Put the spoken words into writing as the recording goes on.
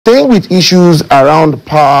Staying with issues around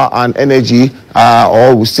power and energy,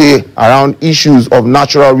 or we say around issues of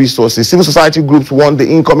natural resources, civil society groups want the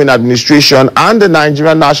incoming administration and the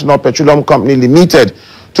Nigerian National Petroleum Company Limited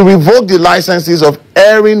to revoke the licenses of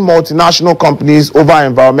erring multinational companies over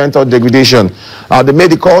environmental degradation. They made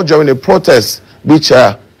the call during a protest which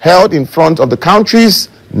held in front of the country's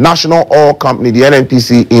national oil company, the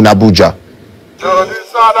NNPC, in Abuja.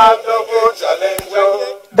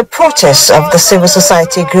 The protests of the civil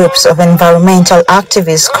society groups of environmental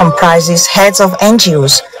activists comprises heads of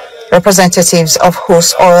NGOs, representatives of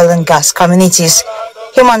host oil and gas communities,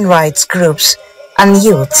 human rights groups, and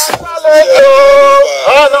youths.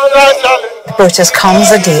 The protest comes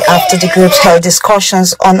a day after the groups held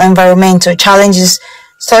discussions on environmental challenges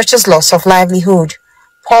such as loss of livelihood,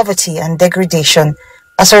 poverty, and degradation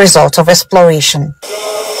as a result of exploration.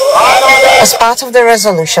 As part of the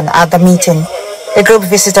resolution at the meeting, the group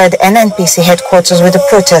visited NNPC headquarters with a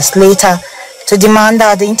protest later to demand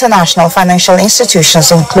that the international financial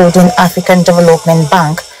institutions, including African Development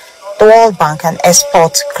Bank, the World Bank, and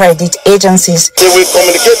export credit agencies, they will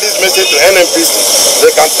communicate this message to NNPC.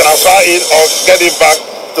 They can transfer it or get it back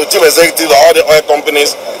to chief executives of all the oil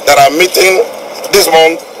companies that are meeting this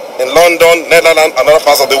month in London, Netherlands, and other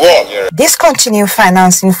parts of the world. Discontinue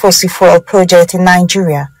financing fossil fuel project in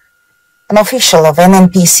Nigeria. An official of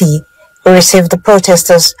NNPC who received the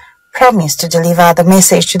protesters promised to deliver the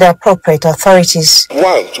message to the appropriate authorities.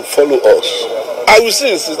 One, to follow us. I will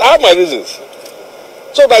say this, I have my reasons.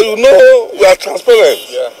 So that you know we are transparent.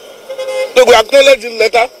 So we acknowledge the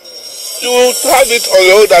letter. You have it on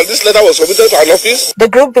your own that this letter was submitted to an office. The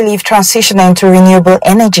group believes transitioning to renewable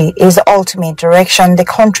energy is the ultimate direction the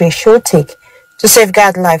country should take to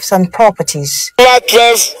safeguard lives and properties. There are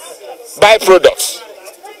 12 byproducts.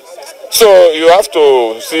 So you have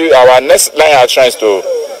to see our next line of trying to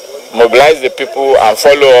mobilize the people and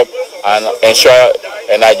follow up and ensure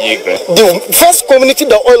energy green. The first community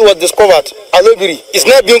that oil was discovered, Alobiri, is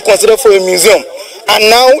now being considered for a museum. And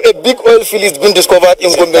now a big oil field is being discovered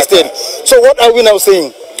in Gombe State. So what are we now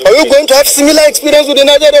saying? Are you going to have similar experience with the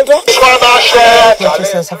Niger Delta?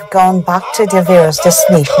 Protesters have gone back to their various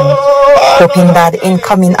destinations, hoping that the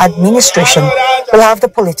incoming administration will have the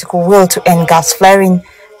political will to end gas flaring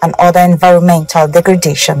and other environmental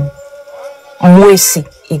degradation. Mwesi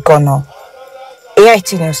Igono,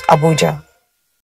 AIT News, Abuja.